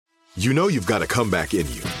You know you've got a comeback in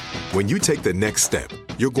you. When you take the next step,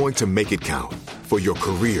 you're going to make it count for your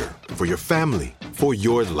career, for your family, for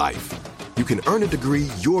your life. You can earn a degree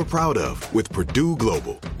you're proud of with Purdue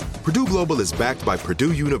Global. Purdue Global is backed by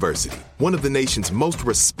Purdue University, one of the nation's most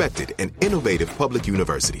respected and innovative public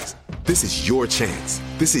universities. This is your chance.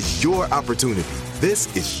 This is your opportunity.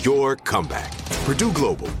 This is your comeback. Purdue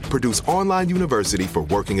Global, Purdue's online university for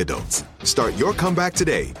working adults. Start your comeback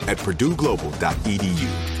today at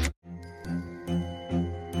purdueglobal.edu.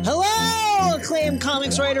 Hello, acclaimed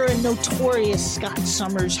comics writer and notorious Scott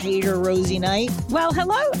Summers hater, Rosie Knight. Well,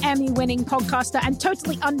 hello, Emmy-winning podcaster and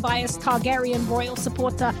totally unbiased Targaryen royal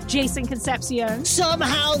supporter, Jason Concepcion.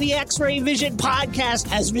 Somehow the X-Ray Vision podcast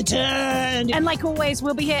has returned. And like always,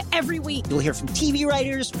 we'll be here every week. You'll hear from TV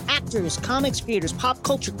writers, actors, comics creators, pop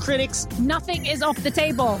culture critics. Nothing is off the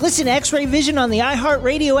table. Listen to X-Ray Vision on the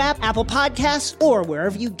iHeartRadio app, Apple Podcasts, or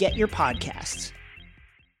wherever you get your podcasts.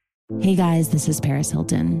 Hey guys, this is Paris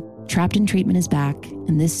Hilton. Trapped in Treatment is back,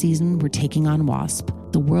 and this season we're taking on WASP,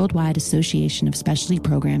 the Worldwide Association of Specialty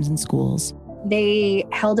Programs in Schools. They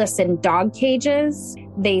held us in dog cages.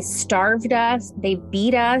 They starved us. They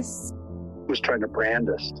beat us. Was trying to brand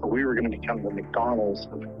us. So we were going to become the McDonald's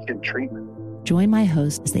of kid treatment. Join my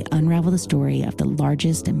hosts as they unravel the story of the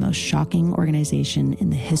largest and most shocking organization in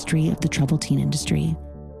the history of the troubled teen industry.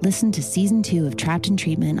 Listen to Season 2 of Trapped in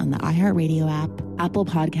Treatment on the iHeartRadio app, Apple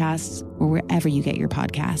Podcasts, or wherever you get your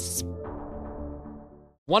podcasts.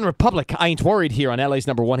 One Republic, I Ain't Worried here on LA's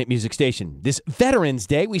number one hit music station. This Veterans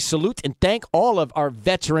Day, we salute and thank all of our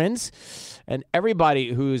veterans and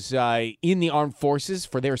everybody who's in the armed forces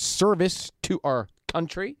for their service to our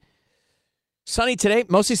country. Sunny today,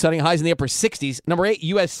 mostly sunny, highs in the upper 60s. Number 8,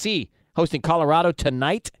 USC hosting Colorado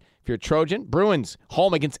tonight. If you're a Trojan, Bruins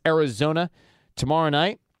home against Arizona tomorrow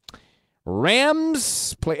night.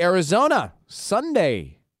 Rams play Arizona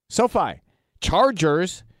Sunday. SoFi.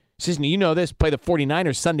 Chargers, Sisney, you know this, play the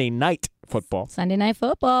 49ers Sunday night football. Sunday night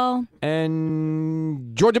football.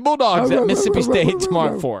 And Georgia Bulldogs at Mississippi State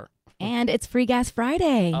tomorrow at 4. And it's Free Gas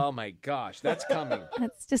Friday. Oh, my gosh. That's coming.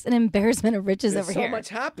 That's just an embarrassment of riches There's over so here. much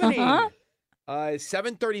happening.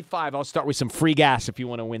 7:35. I'll start with some free gas if you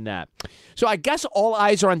want to win that. So I guess all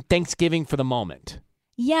eyes are on Thanksgiving for the moment.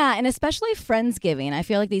 Yeah, and especially Friendsgiving. I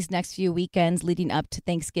feel like these next few weekends leading up to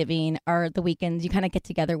Thanksgiving are the weekends you kind of get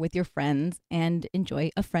together with your friends and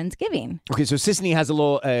enjoy a Friendsgiving. Okay, so Sisney has a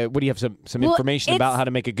little, what do you have, some information about how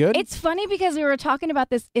to make it good? It's funny because we were talking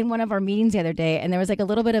about this in one of our meetings the other day, and there was like a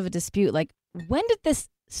little bit of a dispute. Like, when did this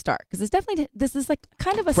start? Because this is like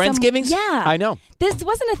kind of a... Friendsgivings? Yeah. I know. This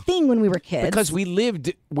wasn't a thing when we were kids. Because we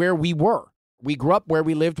lived where we were. We grew up where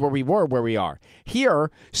we lived, where we were, where we are.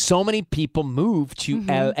 Here, so many people move to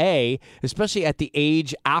L.A., especially at the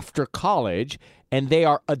age after college, and they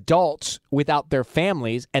are adults without their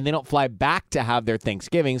families, and they don't fly back to have their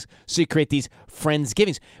Thanksgivings, so you create these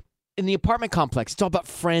Friendsgivings. In the apartment complex, it's all about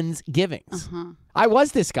Friendsgivings. I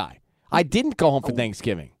was this guy. I didn't go home for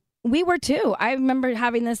Thanksgiving. We were too. I remember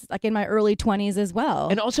having this like in my early 20s as well.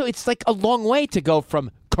 And also, it's like a long way to go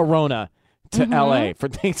from Corona to L.A. for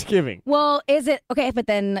Thanksgiving. Well, is it okay? But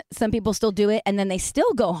then some people still do it, and then they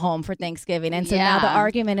still go home for Thanksgiving. And so now the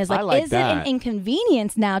argument is like is it an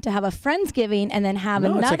inconvenience now to have a Friendsgiving and then have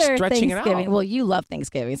another it's like stretching Thanksgiving? it out. Well, you love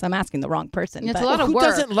Thanksgiving, so I'm asking the wrong person. It's but a lot of Who work.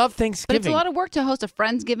 doesn't love Thanksgiving? But it's a lot of work to host a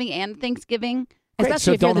Friendsgiving and Thanksgiving. Great, especially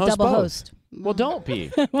so if you're don't the host double both. host. Well, don't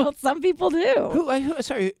be. Well, some people do.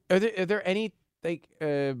 Sorry, are there any like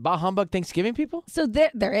bah humbug Thanksgiving people? So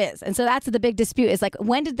there is, and so that's the big dispute. Is like,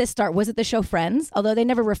 when did this start? Was it the show Friends? Although they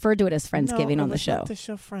never referred to it as Friendsgiving on the show. Not the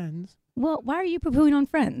show Friends. Well, why are you poo-pooing on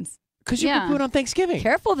Friends? Because you're poo-pooing on Thanksgiving.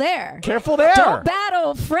 Careful there. Careful there. Don't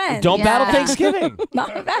battle Friends. Don't battle Thanksgiving.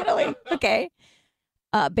 Not battling. Okay.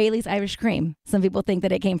 Bailey's Irish Cream. Some people think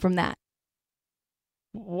that it came from that.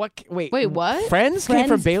 What? Wait, what? Friends came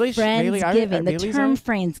from Bailey's. Friendsgiving.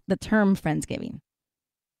 Bailey's The term Friendsgiving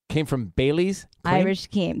came from Bailey's cream? Irish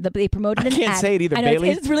Cream. They promoted an ad. I can't say it either. I know,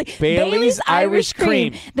 Bailey's. it's really Bailey's Irish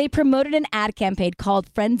Cream. They promoted an ad campaign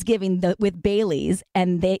called Friendsgiving with Bailey's,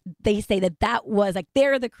 and they say that was like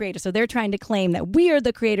they're the creators, so they're trying to claim that we are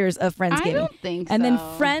the creators of Friendsgiving. I don't think so. And then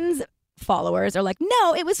Friends followers are like,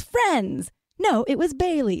 no, it was Friends. No, it was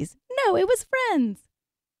Bailey's. No, it was Friends.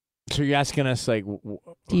 So you're asking us, like, Do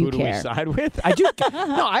who do we side with? I do.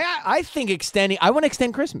 No, I think I want to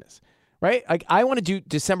extend Christmas, right? Like, I want to do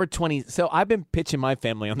December 20th. So I've been pitching my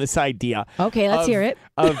family on this idea. Okay, let's hear it.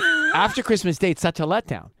 Of after Christmas Day, it's such a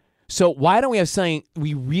letdown. So why don't we have something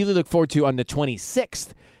we really look forward to on the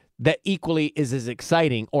 26th that equally is as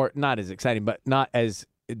exciting, or not as exciting, but not as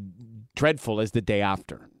dreadful as the day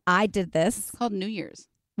after? I did this. It's called New Year's.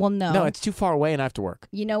 Well, no. No, it's too far away and I have to work.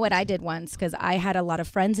 You know what I did once? Because I had a lot of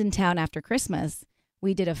friends in town after Christmas.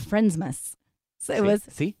 We did a Friendsmas. So it was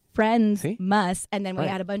Friendsmas. And then we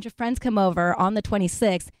had a bunch of friends come over on the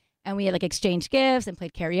 26th. And we had like exchanged gifts and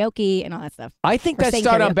played karaoke and all that stuff. I think that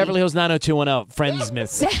started on Beverly Hills 90210,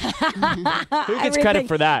 Friendsmas. Who gets credit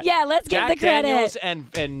for that? Yeah, let's get the credit. Daniels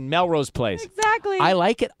and Melrose Place. Exactly. I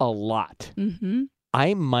like it a lot. Mm-hmm.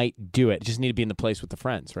 I might do it. Just need to be in the place with the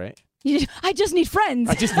friends, right? I just need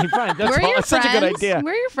friends. I just need friends. That's such a good idea.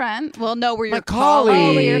 We're your friends. Well, no, we're your colleagues.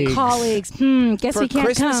 Oh, we're your colleagues. Guess for we can't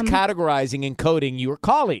Christmas come. categorizing and coding, you are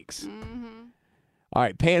colleagues. Mm-hmm. All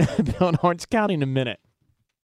right, paying a bill in Orange County in a minute.